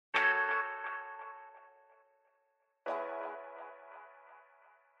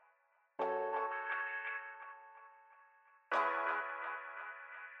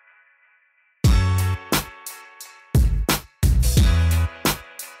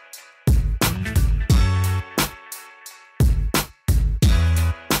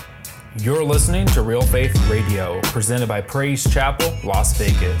You're listening to Real Faith Radio, presented by Praise Chapel, Las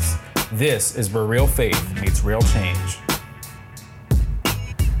Vegas. This is where real faith meets real change.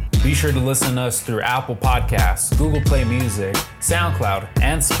 Be sure to listen to us through Apple Podcasts, Google Play Music, SoundCloud,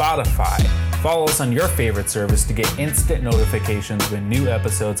 and Spotify. Follow us on your favorite service to get instant notifications when new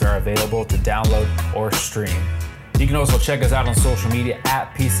episodes are available to download or stream. You can also check us out on social media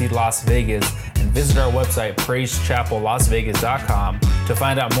at PC Las Vegas and visit our website, praisechapellasvegas.com, to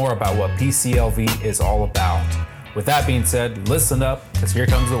find out more about what PCLV is all about. With that being said, listen up, because here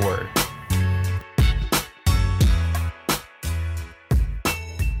comes the word.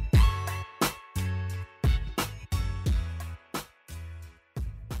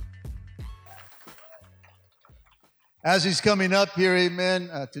 As he's coming up here, amen,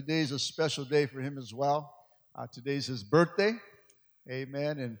 today's a special day for him as well. Today's his birthday,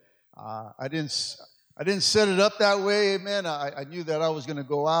 amen, and I didn't set it up that way, amen. I knew that I was going to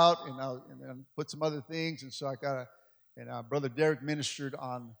go out and put some other things, and so I got Brother Derek ministered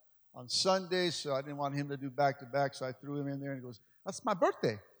on Sunday, so I didn't want him to do back-to-back, so I threw him in there, and he goes, "That's my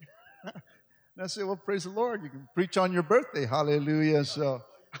birthday." And I said, "Well, praise the Lord, you can preach on your birthday, hallelujah." So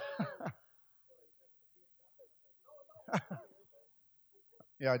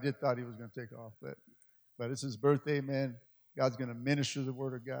yeah, I did thought he was going to take off, but it's his birthday, man. God's going to minister the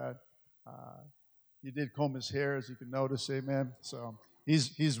word of God. He did comb his hair, as you can notice, amen. So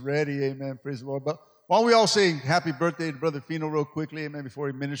he's ready, amen. Praise the Lord. But why don't we all say happy birthday to Brother Fino real quickly, amen, before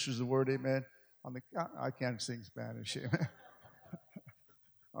he ministers the word, amen. I can't sing Spanish, amen.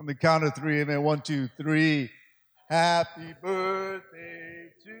 On the count of three, amen. 1, 2, 3. Happy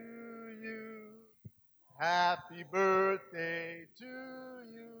birthday to you. Happy birthday to you.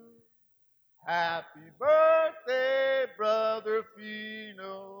 Happy birthday, Brother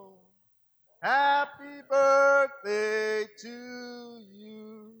Fino. Happy birthday to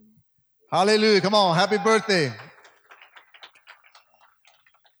you. Hallelujah. Come on. Happy birthday.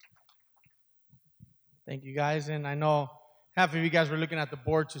 Thank you, guys. And I know half of you guys were looking at the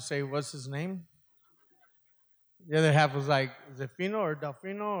board to say, what's his name? The other half was like, is it Fino or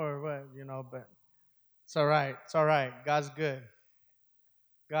Delfino or what? You know, but it's all right. It's all right. God's good.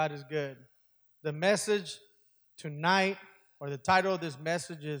 God is good. The message tonight, or the title of this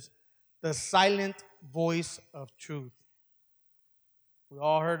message is The Silent Voice of Truth. We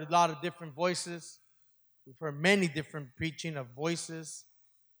all heard a lot of different voices. We've heard many different preaching of voices.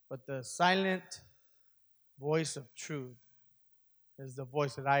 But the silent voice of truth is the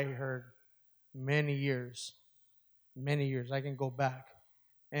voice that I heard many years. Many years. I can go back.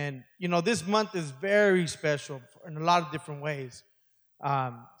 And, you know, this month is very special in a lot of different ways.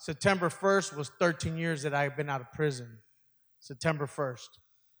 September 1st was 13 years that I've been out of prison. September 1st.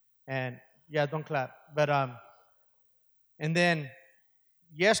 And, yeah, don't clap. But, and then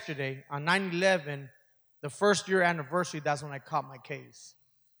yesterday, on 9/11, the first year anniversary, that's when I caught my case.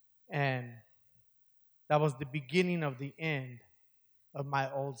 And that was the beginning of the end of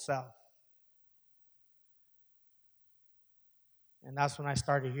my old self. And that's when I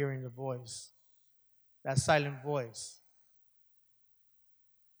started hearing the voice, that silent voice,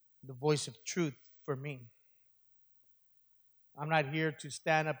 the voice of truth for me. I'm not here to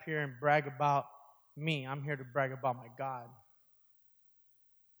stand up here and brag about me. I'm here to brag about my God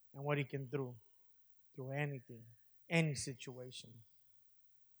and what He can do through anything, any situation,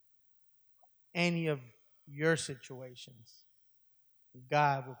 any of your situations.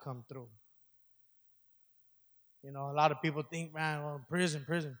 God will come through. You know, a lot of people think, man, well,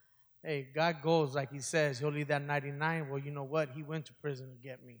 prison. Hey, God goes, like He says, He'll leave that 99. Well, you know what? He went to prison to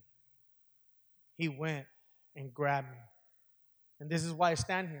get me. He went and grabbed me. And this is why I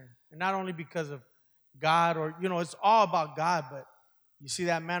stand here. And not only because of God, or, you know, it's all about God, but you see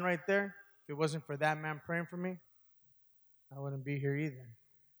that man right there? If it wasn't for that man praying for me, I wouldn't be here either.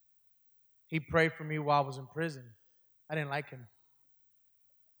 He prayed for me while I was in prison. I didn't like him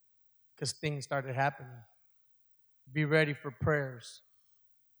because things started happening. Be ready for prayers.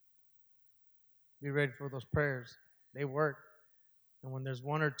 Be ready for those prayers. They work. And when there's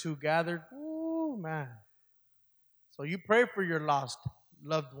one or two gathered, ooh, man. So you pray for your lost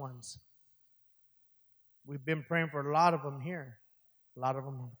loved ones. We've been praying for a lot of them here. A lot of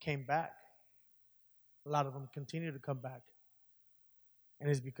them came back. A lot of them continue to come back. And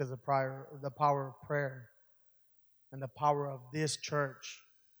it's because of the power of prayer and the power of this church.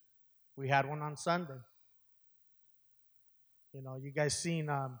 We had one on Sunday. You know, you guys seen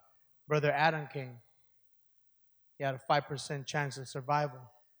Brother Adam came. He had a 5% chance of survival.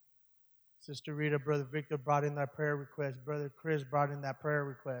 Sister Rita, Brother Victor brought in that prayer request. Brother Chris brought in that prayer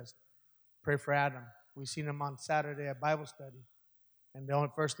request. Pray for Adam. We seen him on Saturday at Bible study. And the only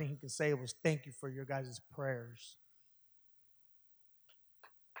first thing he could say was, thank you for your guys' prayers.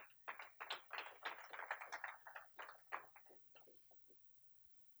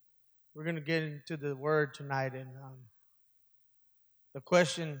 We're going to get into the word tonight. And the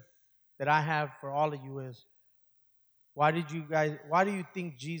question that I have for all of you is, why do you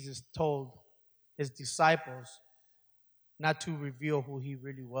think Jesus told his disciples not to reveal who he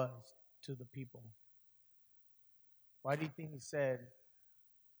really was to the people? Why do you think he said,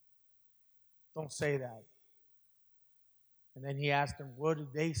 don't say that? And then he asked them, what do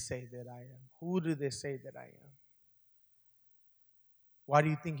they say that I am? Who do they say that I am? Why do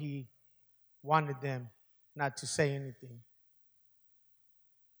you think he wanted them not to say anything?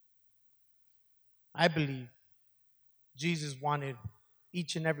 I believe Jesus wanted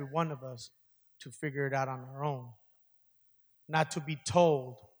each and every one of us to figure it out on our own, not to be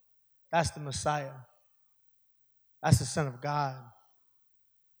told, that's the Messiah, that's the Son of God.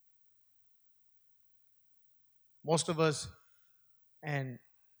 Most of us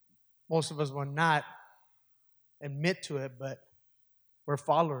will not admit to it, but we're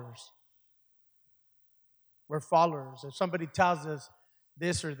followers. We're followers. If somebody tells us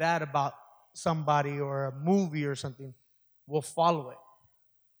this or that about somebody or a movie or something, we'll follow it.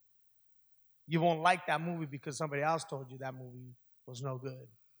 You won't like that movie because somebody else told you that movie was no good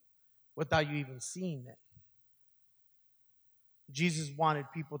without you even seeing it. Jesus wanted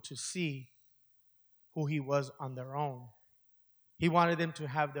people to see who he was on their own. He wanted them to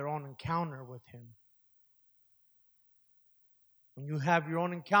have their own encounter with him. When you have your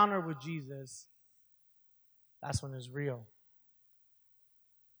own encounter with Jesus, that's when it's real.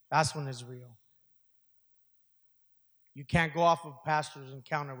 That's when it's real. You can't go off of pastor's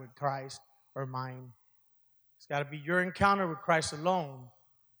encounter with Christ or mine. It's got to be your encounter with Christ alone.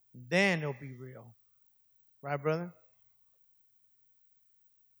 Then it'll be real. Right, brother?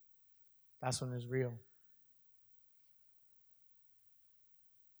 That's when it's real.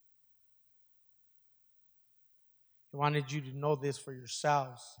 He wanted you to know this for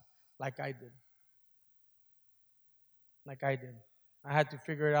yourselves, like I did. Like I did. I had to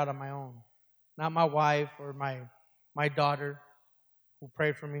figure it out on my own. Not my wife or my daughter who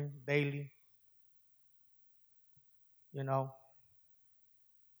prayed for me daily. You know,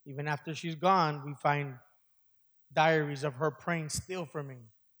 even after she's gone, we find diaries of her praying still for me.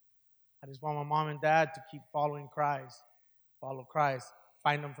 I just want my mom and dad to keep following Christ. Follow Christ.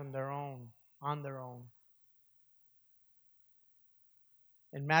 Find them on their own.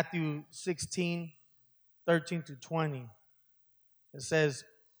 In Matthew 16, 13 to 20, it says,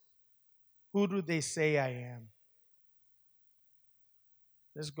 who do they say I am?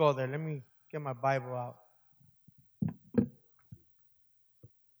 Let's go there. Let me get my Bible out.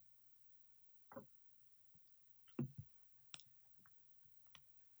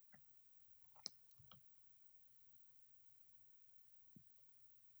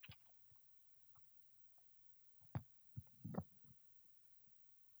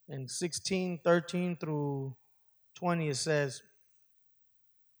 In 16, 13 through 20, it says,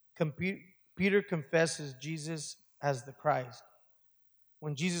 Peter confesses Jesus as the Christ.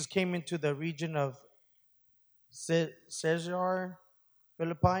 When Jesus came into the region of Caesarea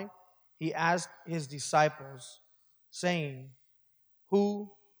Philippi, he asked his disciples, saying,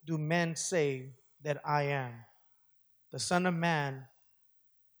 who do men say that I am? The Son of Man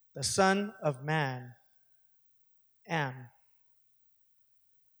am.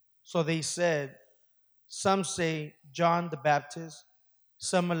 So they said, some say John the Baptist,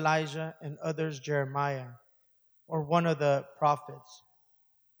 some Elijah, and others Jeremiah, or one of the prophets.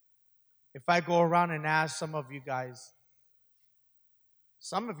 If I go around and ask some of you guys,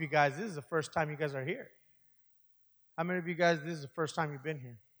 this is the first time you guys are here. How many of you guys, this is the first time you've been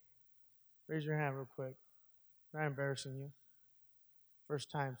here? Raise your hand real quick. I'm not embarrassing you.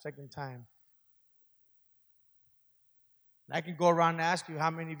 First time, second time. And I can go around and ask you how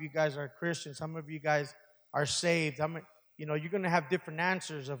many of you guys are Christians, how many of you guys are saved. You're going to have different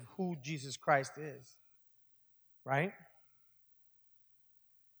answers of who Jesus Christ is. Right?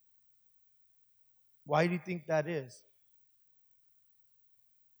 Why do you think that is?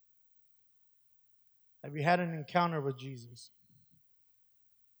 Have you had an encounter with Jesus?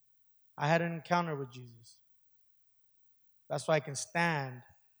 I had an encounter with Jesus. That's why I can stand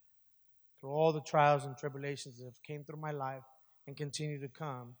through all the trials and tribulations that have came through my life and continue to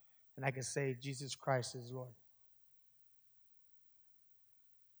come, and I can say Jesus Christ is Lord.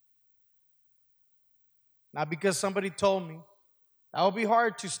 Not because somebody told me. That would be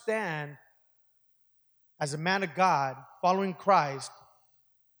hard to stand as a man of God following Christ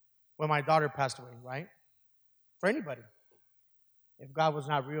when my daughter passed away, right? For anybody. if God was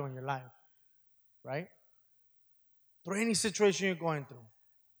not real in your life, right? Through any situation you're going through.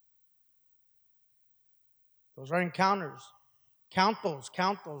 Those are encounters. Count those,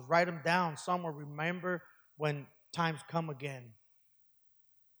 write them down somewhere. Remember when times come again.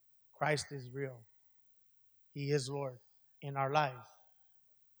 Christ is real. He is Lord in our lives.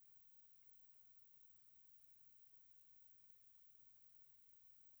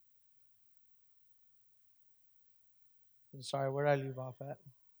 I'm sorry, where did I leave off at?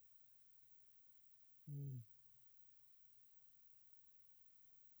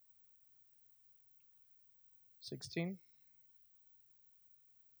 16.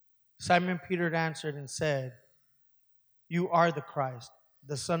 Simon Peter answered and said, "You are the Christ,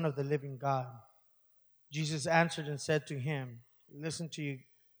 the Son of the living God." Jesus answered and said to him, listen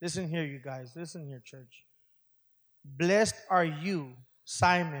here, you guys, listen here, church. "Blessed are you,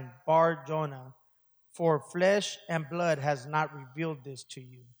 Simon Bar Jonah, for flesh and blood has not revealed this to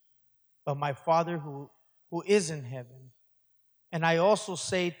you, but my Father who is in heaven. And I also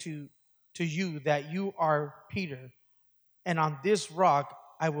say to you that you are Peter, and on this rock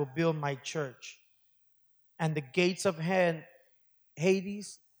I will build my church, and the gates of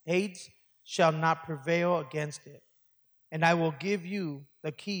Hades shall not prevail against it. And I will give you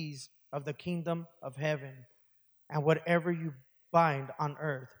the keys of the kingdom of heaven, and whatever you bind on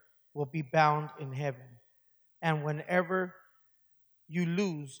earth will be bound in heaven, and whenever you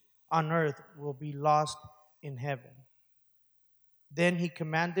loose on earth will be lost in heaven." Then he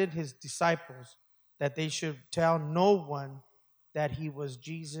commanded his disciples that they should tell no one that he was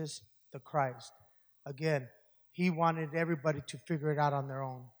Jesus the Christ. Again, he wanted everybody to figure it out on their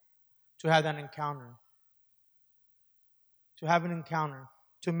own, to have that encounter, to have an encounter,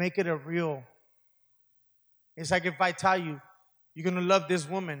 to make it a real. It's like if I tell you, you're going to love this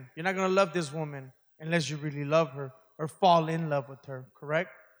woman, you're not going to love this woman unless you really love her or fall in love with her,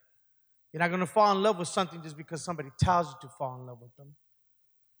 correct? You're not going to fall in love with something just because somebody tells you to fall in love with them.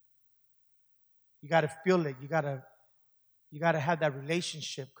 You got to feel it. You got to have that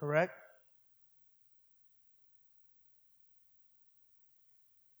relationship, correct?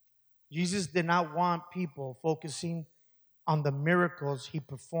 Jesus did not want people focusing on the miracles he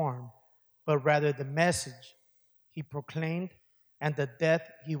performed, but rather the message he proclaimed and the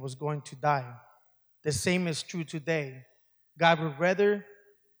death he was going to die. The same is true today. God would rather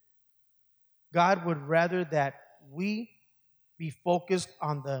that we be focused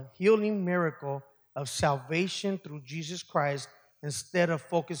on the healing miracle of salvation through Jesus Christ instead of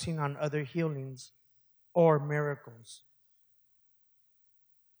focusing on other healings or miracles.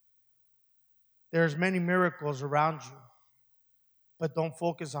 There's many miracles around you, but don't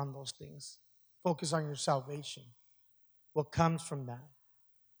focus on those things. Focus on your salvation, what comes from that.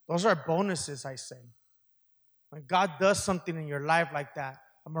 Those are bonuses, I say. When God does something in your life like that,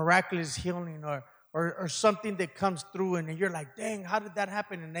 a miraculous healing or something that comes through and you're like, dang, how did that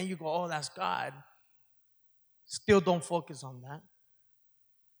happen? And then you go, oh, that's God. Still don't focus on that.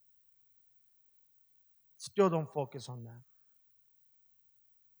 Still don't focus on that.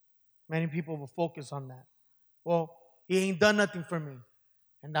 Many people will focus on that. Well, he ain't done nothing for me.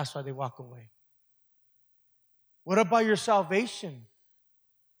 And that's why they walk away. What about your salvation?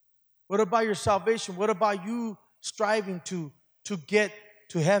 What about your salvation? What about you striving to get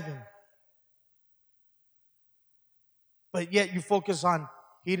to heaven? But yet you focus on,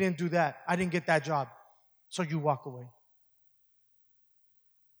 he didn't do that. I didn't get that job. So you walk away.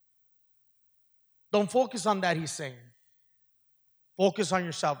 Don't focus on that, he's saying. Focus on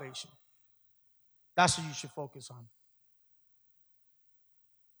your salvation. That's what you should focus on.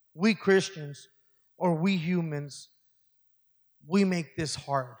 We Christians, or we humans, we make this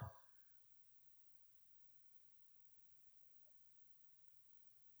hard.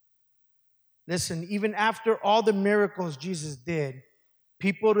 Listen, even after all the miracles Jesus did,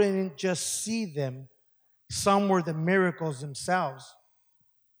 people didn't just see them. Some were the miracles themselves.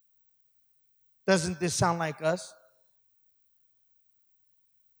 Doesn't this sound like us?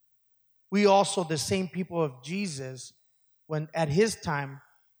 We also, the same people of Jesus, when at his time,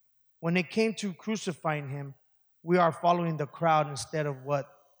 when it came to crucifying him, we are following the crowd instead of what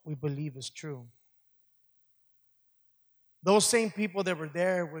we believe is true. Those same people that were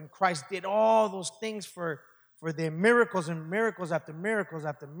there when Christ did all those things for their miracles and miracles after miracles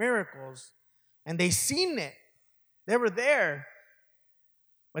after miracles, and they seen it. They were there.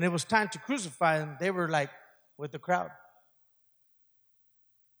 When it was time to crucify him, they were like with the crowd.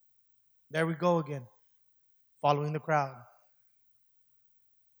 There we go again, following the crowd.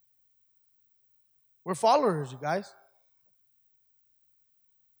 We're followers, you guys.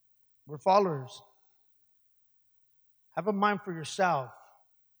 We're followers. Have a mind for yourself.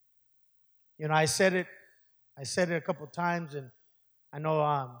 You know, I said it a couple of times, and I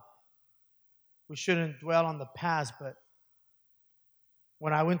know we shouldn't dwell on the past, but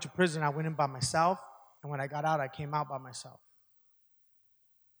when I went to prison, I went in by myself, and when I got out, I came out by myself.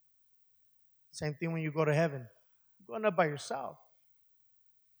 Same thing when you go to heaven. You're going up by yourself.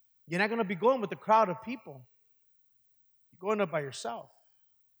 You're not going to be going with a crowd of people. You're going up by yourself.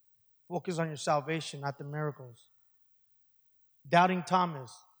 Focus on your salvation, not the miracles. Doubting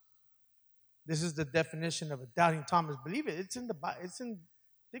Thomas. This is the definition of a doubting Thomas. Believe it. It's in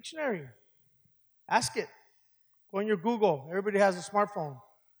dictionary. Ask it. Go on your Google. Everybody has a smartphone.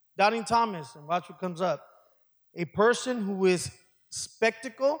 Doubting Thomas, and watch what comes up. A person who is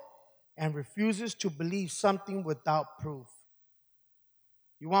skeptical and refuses to believe something without proof.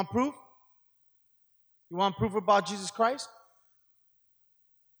 You want proof? You want proof about Jesus Christ?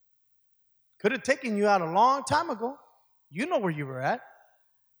 Could have taken you out a long time ago. You know where you were at.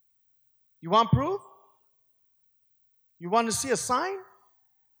 You want proof? You want to see a sign?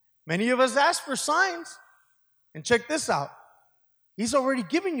 Many of us ask for signs. And check this out. He's already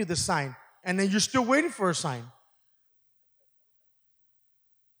given you the sign, and then you're still waiting for a sign.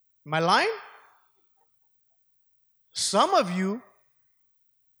 Am I lying? Some of you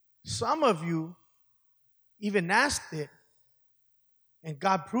even asked it, and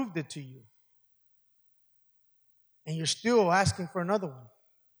God proved it to you. And you're still asking for another one.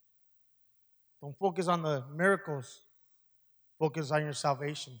 Don't focus on the miracles. Focus on your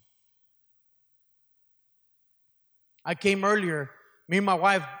salvation. I came earlier. Me and my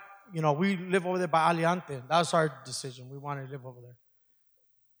wife, you know, we live over there by Aliante. That was our decision. We wanted to live over there.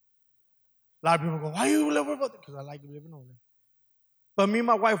 A lot of people go, why do you live over there? Because I like living over there. But me and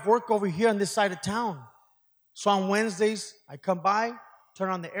my wife work over here on this side of town. So on Wednesdays, I come by, turn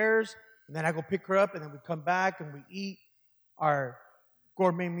on the airs, and then I go pick her up, and then we come back and we eat our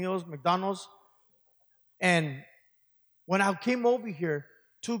gourmet meals, McDonald's. And when I came over here,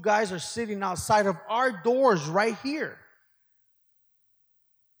 two guys are sitting outside of our doors right here.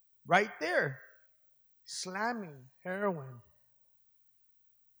 Right there. Slamming heroin.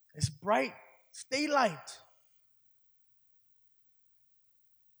 It's bright. It's daylight.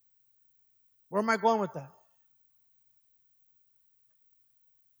 Where am I going with that?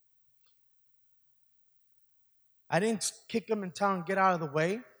 I didn't kick them in town and get out of the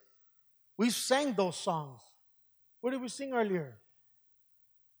way. We sang those songs. What did we sing earlier?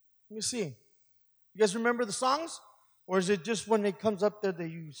 Let me see. You guys remember the songs? Or is it just when it comes up there that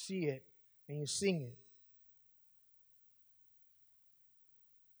you see it and you sing it?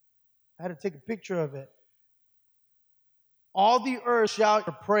 I had to take a picture of it. All the earth shout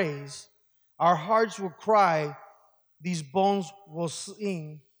your praise. Our hearts will cry. These bones will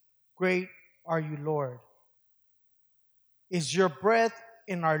sing. Great are you, Lord. Is your breath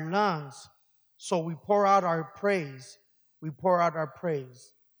in our lungs, so we pour out our praise. We pour out our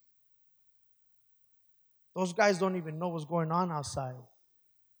praise. Those guys don't even know what's going on outside.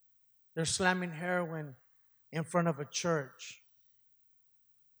 They're slamming heroin in front of a church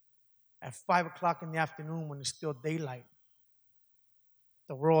at 5 o'clock in the afternoon when it's still daylight.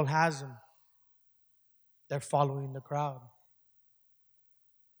 The world has them. They're following the crowd.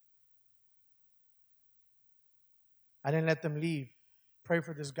 I didn't let them leave. Pray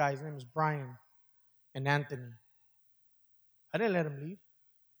for this guy. His name is Brian and Anthony. I didn't let him leave.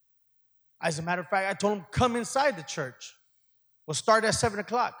 As a matter of fact, I told him, come inside the church. We'll start at 7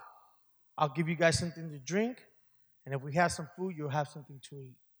 o'clock. I'll give you guys something to drink, and if we have some food, you'll have something to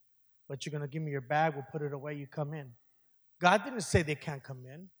eat. But you're going to give me your bag. We'll put it away. You come in. God didn't say they can't come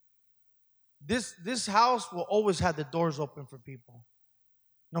in. This house will always have the doors open for people,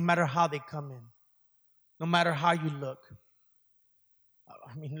 no matter how they come in, no matter how you look.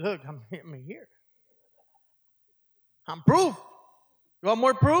 I mean, look, I'm here. I'm proof. You want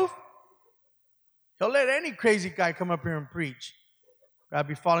more proof? Don't let any crazy guy come up here and preach. Gotta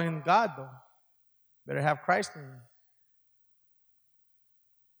be following God, though. Better have Christ in you.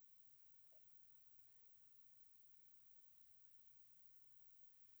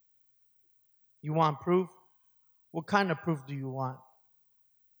 You want proof? What kind of proof do you want?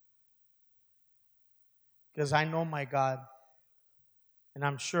 Because I know my God, and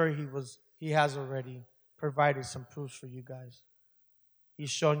I'm sure He has already provided some proofs for you guys. He's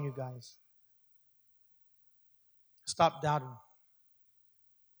shown you guys. Stop doubting.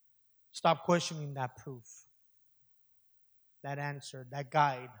 Stop questioning that proof, that answer, that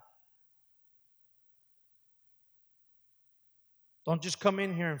guide. Don't just come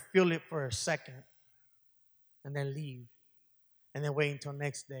in here and feel it for a second and then leave and then wait until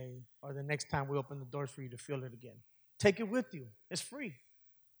next day or the next time we open the doors for you to feel it again. take it with you. It's free.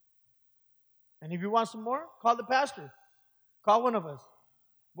 And if you want some more, call the pastor. Call one of us.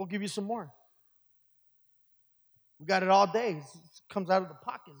 We'll give you some more. We got it all day. It comes out of the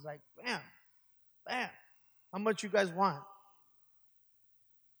pocket. It's like, bam, bam. How much you guys want?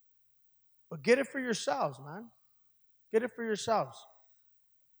 But get it for yourselves, man. Get it for yourselves.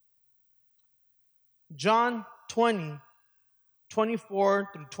 John 20, 24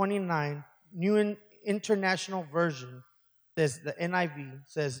 through 29, New International Version, says, the NIV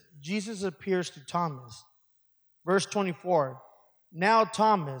says, Jesus appears to Thomas. Verse 24, now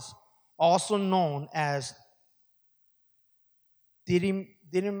Thomas, also known as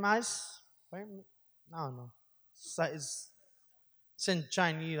Didymus, right? No. It's in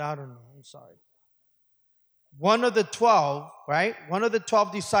Chinese, I don't know, I'm sorry. One of the 12, right? One of the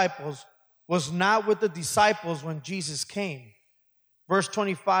 12 disciples was not with the disciples when Jesus came. Verse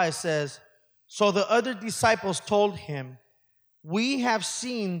 25 says, so the other disciples told him, we have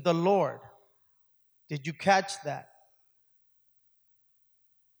seen the Lord. Did you catch that?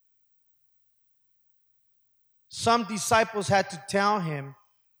 Some disciples had to tell him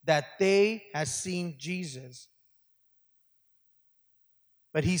that they had seen Jesus.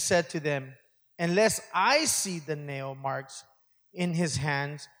 But he said to them, unless I see the nail marks in his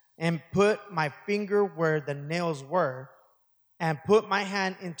hands and put my finger where the nails were and put my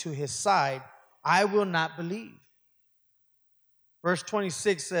hand into his side, I will not believe. Verse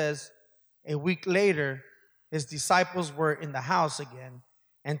 26 says, a week later, his disciples were in the house again,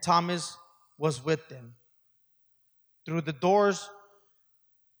 and Thomas was with them. Though the doors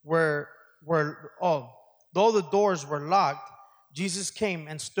were locked, Jesus came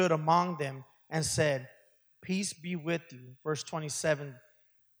and stood among them and said, peace be with you. Verse 27,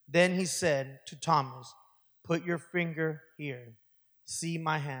 then he said to Thomas, put your finger here. See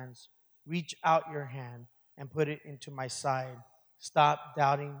my hands. Reach out your hand and put it into my side. Stop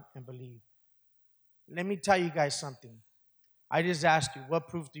doubting and believe. Let me tell you guys something. I just asked you, what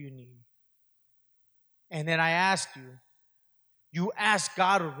proof do you need? And then I asked you, you asked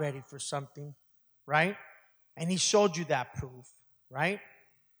God already for something, right? And he showed you that proof, right?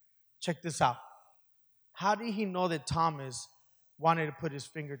 Check this out. How did he know that Thomas wanted to put his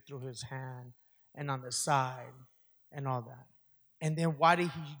finger through his hand and on the side and all that? And then why did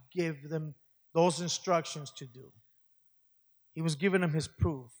he give them those instructions to do? He was giving them his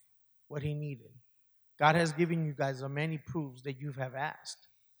proof, what he needed. God has given you guys many proofs that you have asked.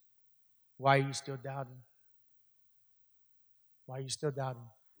 Why are you still doubting? Why are you still doubting?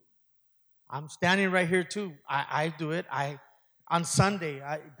 I'm standing right here too. I do it. On Sunday,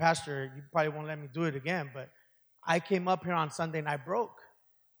 Pastor, you probably won't let me do it again, but I came up here on Sunday and I broke.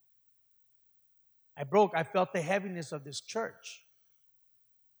 I felt the heaviness of this church.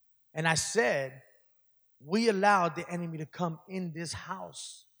 And I said, we allowed the enemy to come in this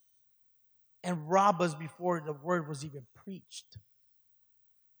house and rob us before the word was even preached.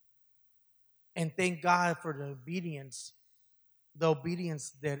 And thank God for the obedience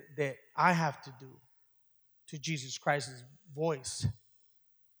that I have to do to Jesus Christ's voice.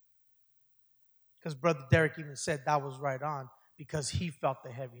 Because Brother Derek even said that was right on, because he felt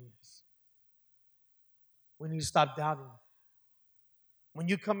the heaviness. We need to stop doubting. When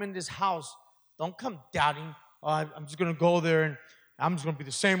you come in this house, don't come doubting, oh, I'm just going to go there and I'm just going to be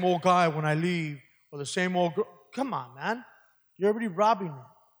the same old guy when I leave, or the same old girl. Come on, man. You're already robbing it.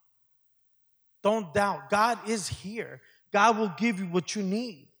 Don't doubt. God is here. God will give you what you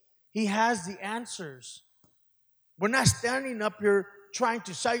need. He has the answers. We're not standing up here trying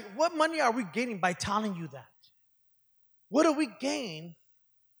to say, what money are we getting by telling you that? What do we gain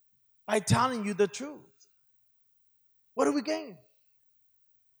by telling you the truth? What do we gain?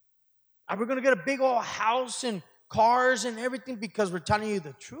 Are we going to get a big old house and cars and everything because we're telling you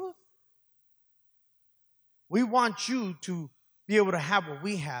the truth? We want you to be able to have what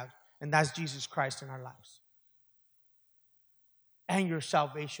we have, and that's Jesus Christ in our lives. And your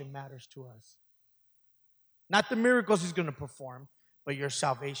salvation matters to us. Not the miracles he's going to perform, but your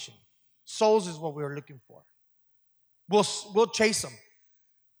salvation. Souls is what we're looking for. We'll chase them.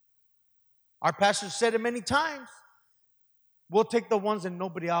 Our pastor said it many times. We'll take the ones that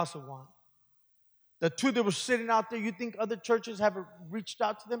nobody else will want. The two that were sitting out there, you think other churches have reached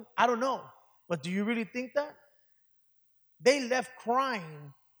out to them? I don't know. But do you really think that? They left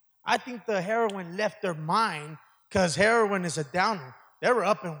crying. I think the heroin left their mind, because heroin is a downer. They were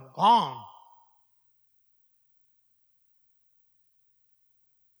up and gone.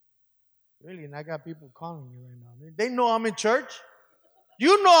 Really, and I got people calling me right now. They know I'm in church.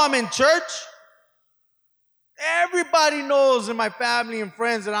 You know I'm in church. Everybody knows in my family and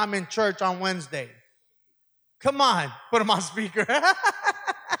friends that I'm in church on Wednesday. Come on, put them on speaker.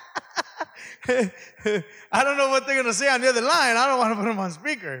 I don't know what they're going to say on the other line. I don't want to put them on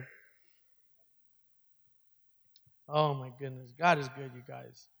speaker. Oh, my goodness. God is good, you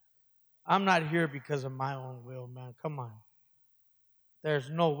guys. I'm not here because of my own will, man. Come on. There's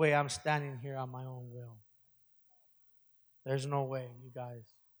no way I'm standing here on my own will. There's no way, you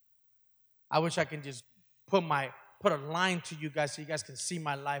guys. I wish I can just put a line to you guys so you guys can see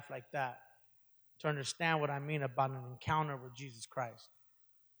my life like that, to understand what I mean about an encounter with Jesus Christ.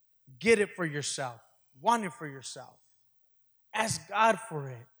 Get it for yourself. Want it for yourself. Ask God for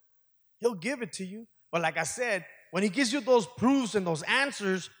it. He'll give it to you. But like I said, when he gives you those proofs and those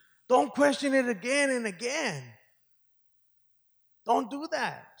answers, don't question it again and again. Don't do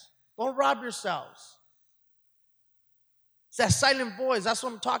that. Don't rob yourselves. It's that silent voice. That's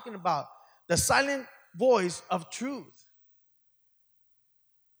what I'm talking about. The silent voice of truth.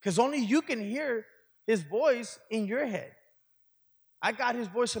 Because only you can hear his voice in your head. I got his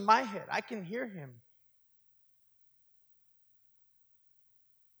voice in my head. I can hear him.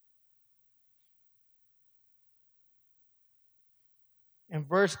 In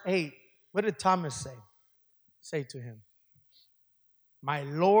verse 8, what did Thomas say to him? My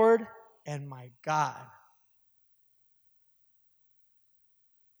Lord and my God.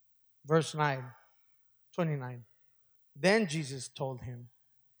 Verse 29. Then Jesus told him,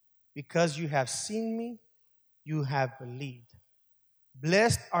 because you have seen me, you have believed.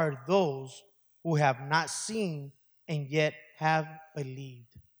 Blessed are those who have not seen and yet have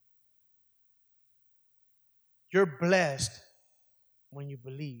believed. You're blessed when you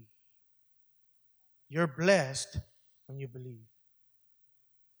believe. You're blessed when you believe.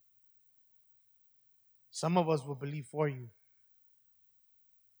 Some of us will believe for you.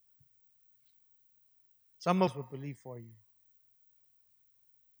 Some of us will believe for you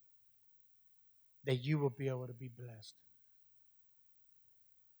that you will be able to be blessed.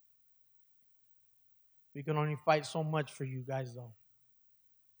 We can only fight so much for you guys, though.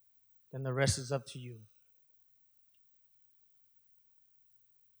 Then the rest is up to you.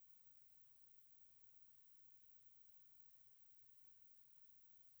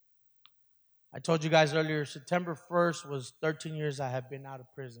 I told you guys earlier, September 1st was 13 years I have been out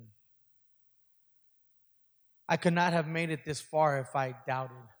of prison. I could not have made it this far if I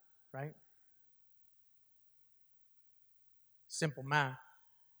doubted, right? Simple math.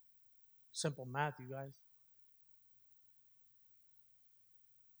 Simple math, you guys.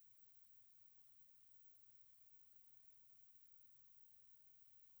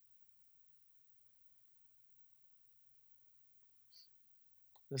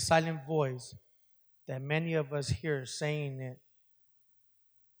 The silent voice that many of us hear saying it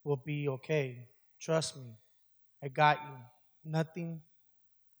will be okay. Trust me. I got you. Nothing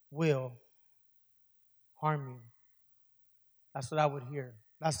will harm you. That's what I would hear.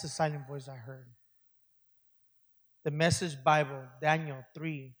 That's the silent voice I heard. The Message Bible, Daniel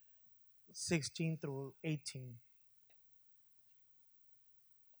 3:16 through 18.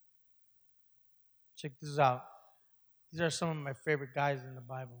 Check this out. These are some of my favorite guys in the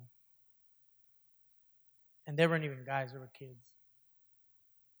Bible. And they weren't even guys, they were kids.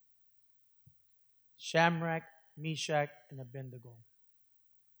 Shamrach, Meshach, and Abednego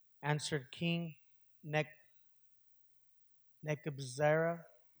answered King Nebuchadnezzar.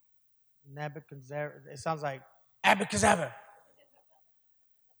 It sounds like Abacazabra.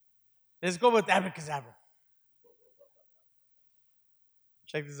 Let's go with Abacazabra.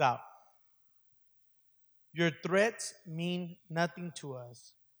 Check this out. Your threats mean nothing to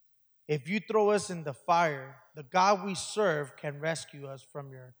us. If you throw us in the fire, the God we serve can rescue us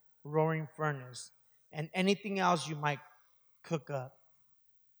from your roaring furnace and anything else you might cook up,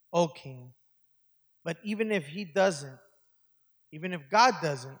 O King. But even if he doesn't, even if God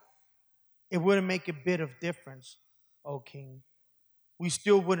doesn't, it wouldn't make a bit of difference, O King. We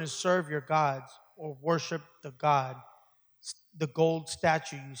still wouldn't serve your gods or worship the gold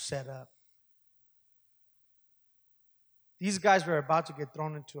statue you set up. These guys were about to get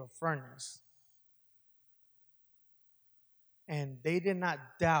thrown into a furnace. And they did not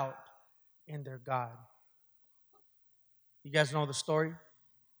doubt in their God. You guys know the story?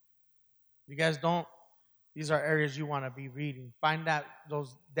 If you guys don't, these are areas you want to be reading. Find out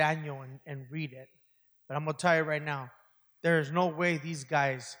those Daniel and read it. But I'm going to tell you right now, there is no way these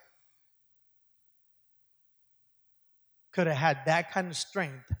guys could have had that kind of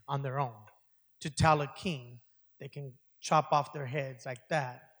strength on their own to tell a king they can chop off their heads like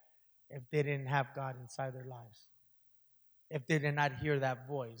that if they didn't have God inside their lives. If they did not hear that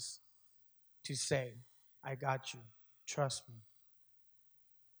voice to say, I got you. Trust me.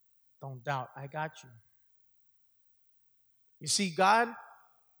 Don't doubt. I got you. You see, God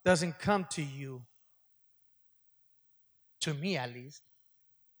doesn't come to you, to me at least.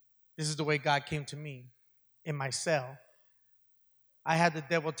 This is the way God came to me in my cell. I had the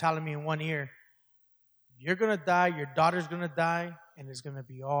devil telling me in one ear, you're going to die, your daughter's going to die, and it's going to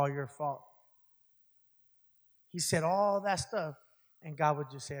be all your fault. He said all that stuff, and God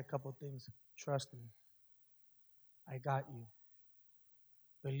would just say a couple things. Trust me. I got you.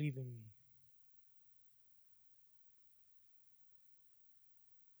 Believe in me.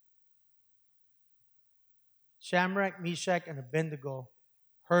 Shamrock, Meshach, and Abednego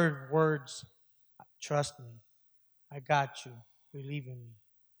heard words, trust me. I got you. Believe in me.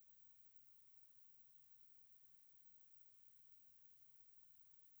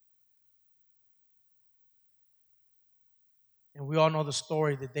 And we all know the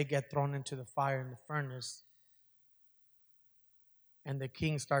story that they get thrown into the fire in the furnace. And the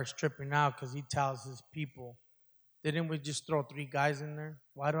king starts tripping out because he tells his people, didn't we just throw 3 guys in there?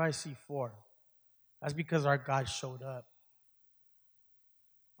 Why do I see 4? That's because our God showed up.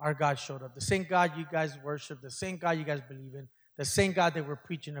 Our God showed up. The same God you guys worship, the same God you guys believe in, the same God that we're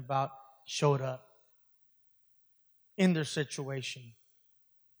preaching about showed up in their situation.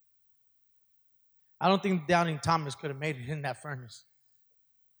 I don't think Doubting Thomas could have made it in that furnace.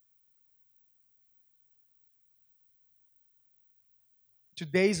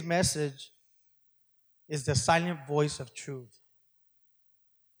 Today's message is the silent voice of truth.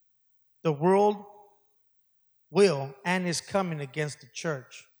 The world will and is coming against the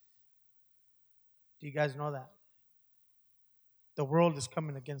church. Do you guys know that? The world is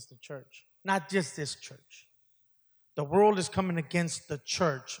coming against the church. Not just this church. The world is coming against the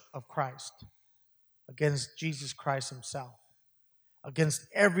church of Christ. Against Jesus Christ himself. Against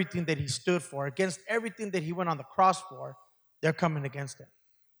everything that he stood for. Against everything that he went on the cross for. They're coming against it.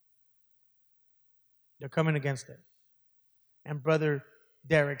 They're coming against it. And Brother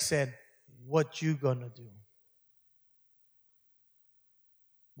Derek said, what you gonna do?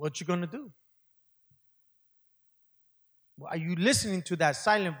 What you gonna do? Well, are you listening to that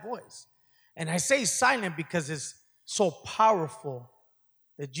silent voice? And I say silent because it's so powerful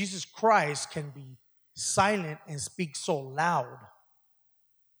that Jesus Christ can be silent and speak so loud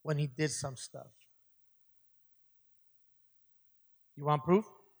when he did some stuff. You want proof?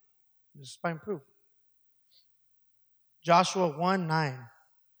 Just find proof. Joshua 1:9,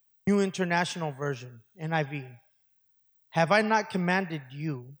 New International Version, NIV. Have I not commanded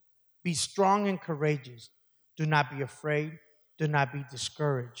you, be strong and courageous. Do not be afraid. Do not be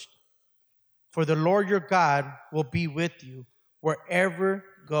discouraged. For the Lord your God will be with you wherever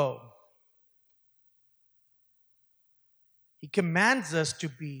you go. He commands us to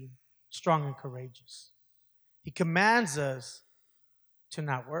be strong and courageous. He commands us to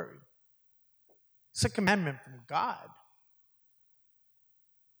not worry. It's a commandment from God.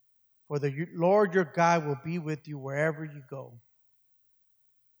 For the Lord your God will be with you wherever you go.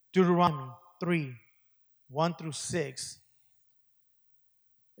 Deuteronomy 3:1-6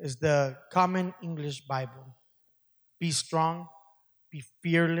 is the Common English Bible. Be strong, be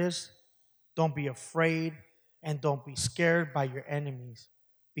fearless, don't be afraid, and don't be scared by your enemies,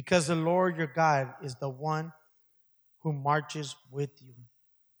 because the Lord your God is the one who marches with you.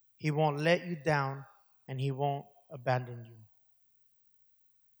 He won't let you down, and he won't abandon you.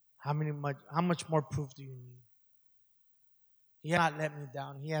 How much more proof do you need? He has not let me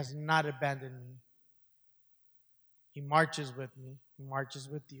down. He has not abandoned me. He marches with me. He marches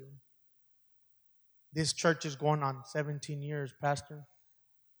with you. This church is going on 17 years, Pastor,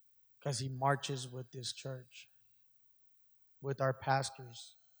 because he marches with this church, with our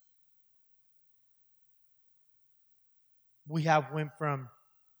pastors. We have went from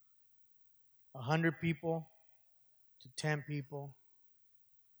 100 people to 10 people,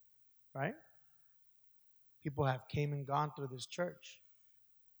 right? People have came and gone through this church.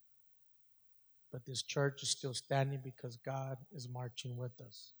 But this church is still standing because God is marching with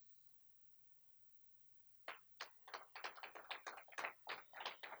us.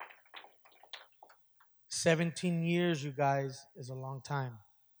 "17 years, you guys, is a long time.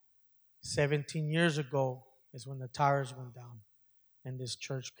 17 years ago is when the towers went down and this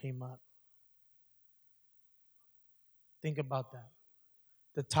church came up. Think about that.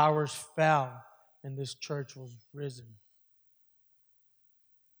 The towers fell and this church was risen.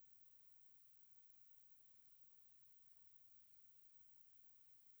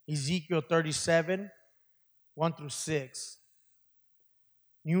 Ezekiel 37:1-6,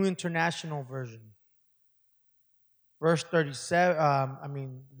 New International Version. Verse 1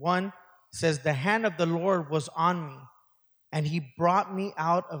 says, "The hand of the Lord was on me, and he brought me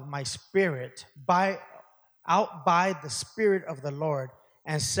out of my spirit out by the Spirit of the Lord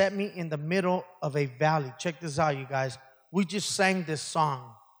and set me in the middle of a valley. Check this out, you guys. We just sang this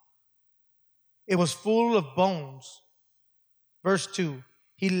song. It was full of bones. Verse 2,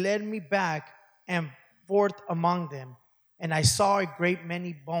 he led me back and forth among them, and I saw a great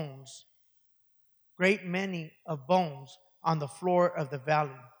many of bones on the floor of the valley,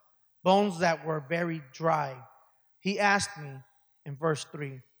 bones that were very dry. He asked me in verse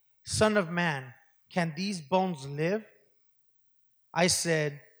 3, Son of man, can these bones live? I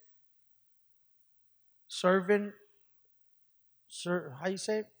said, how you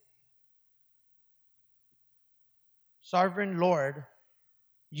say it? Sovereign Lord,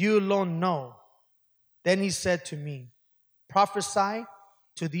 you alone know. Then he said to me, prophesy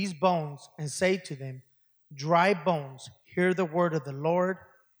to these bones and say to them, dry bones, hear the word of the Lord.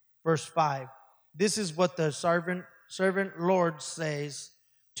 Verse 5, this is what the servant Lord says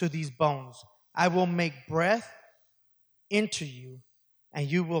to these bones. I will make breath into you,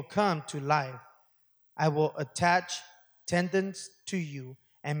 and you will come to life. I will attach tendons to you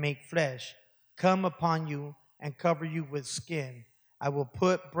and make flesh come upon you and cover you with skin. I will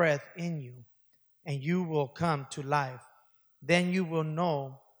put breath in you, and you will come to life. Then you will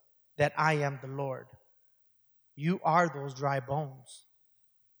know that I am the Lord. You are those dry bones.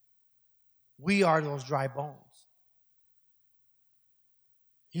 We are those dry bones.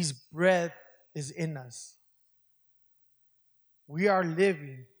 His breath is in us. We are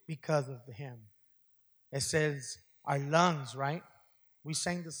living because of him. It says our lungs, right? We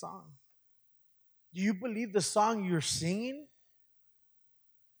sang the song. Do you believe the song you're singing?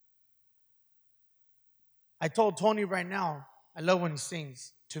 I told Tony right now, I love when he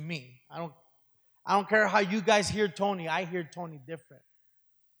sings to me. I don't care how you guys hear Tony. I hear Tony different.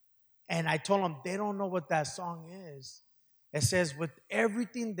 And I told him, they don't know what that song is. It says, with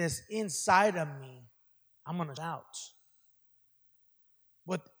everything that's inside of me, I'm going to shout.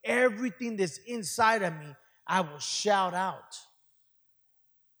 With everything that's inside of me, I will shout out.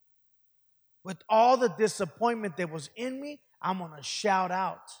 With all the disappointment that was in me, I'm going to shout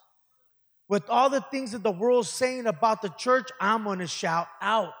out. With all the things that the world's saying about the church, I'm going to shout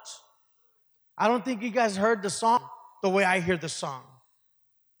out. I don't think you guys heard the song the way I hear the song.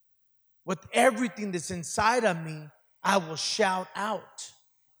 With everything that's inside of me, I will shout out.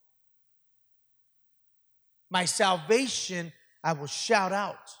 My salvation, I will shout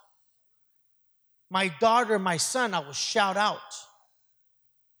out. My daughter, my son, I will shout out.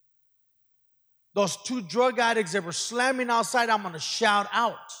 Those two drug addicts that were slamming outside, I'm going to shout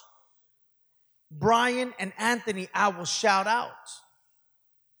out. Brian and Anthony, I will shout out.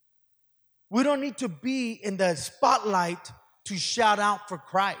 We don't need to be in the spotlight to shout out for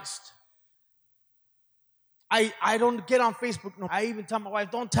Christ. I don't get on Facebook. No, I even tell my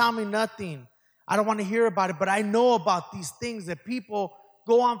wife, don't tell me nothing. I don't want to hear about it, but I know about these things that people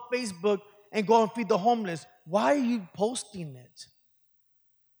go on Facebook and go and feed the homeless. Why are you posting it?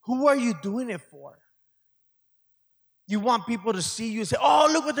 Who are you doing it for? You want people to see you and say, oh,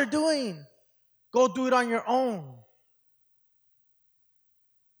 look what they're doing. Go do it on your own.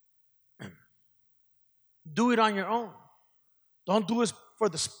 Do it on your own. Don't do it for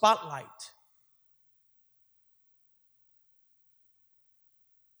the spotlight.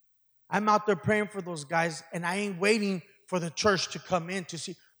 I'm out there praying for those guys, and I ain't waiting for the church to come in to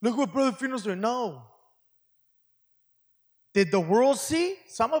see, look what Brother Fino's doing. No. Did the world see?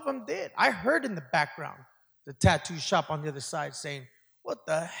 Some of them did. I heard in the background the tattoo shop on the other side saying, what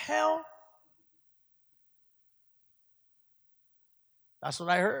the hell? That's what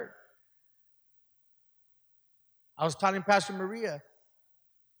I heard. I was telling Pastor Maria,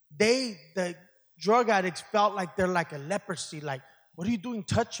 the drug addicts felt like they're like a leprosy, like, what are you doing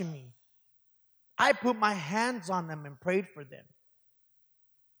touching me? I put my hands on them and prayed for them.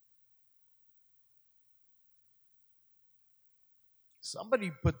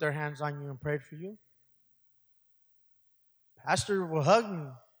 Somebody put their hands on you and prayed for you. Pastor will hug me.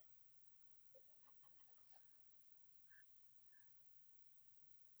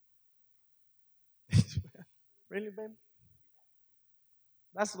 Really, babe?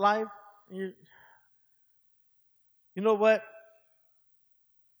 That's life. You know what?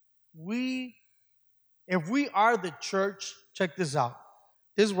 If we are the church, check this out.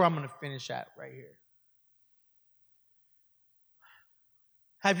 This is where I'm going to finish at right here.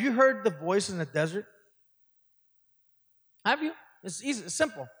 Have you heard the voice in the desert? Have you? It's easy. It's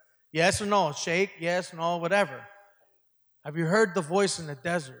simple. Yes or no. Shake. Yes, no, whatever. Have you heard the voice in the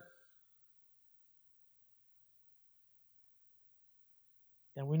desert?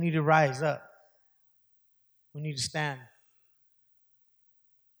 Then we need to rise up. We need to stand.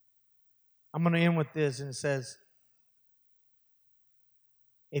 I'm going to end with this, and it says,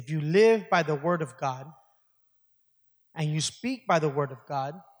 if you live by the word of God, and you speak by the word of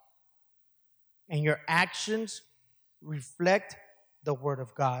God, and your actions reflect the word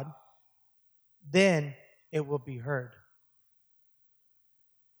of God, then it will be heard.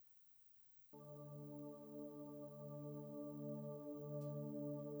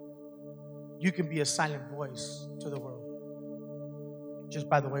 You can be a silent voice to the world just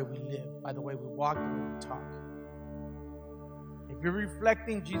by the way we live, by the way we walk, the way we talk. If you're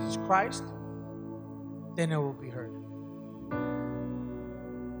reflecting Jesus Christ, then it will be heard.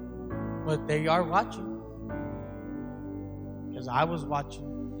 But they are watching, because I was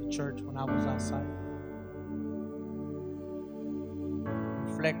watching the church when I was outside.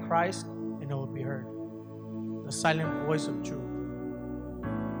 Reflect Christ, and it will be heard. The silent voice of truth.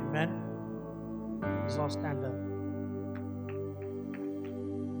 Amen. Let's all stand up.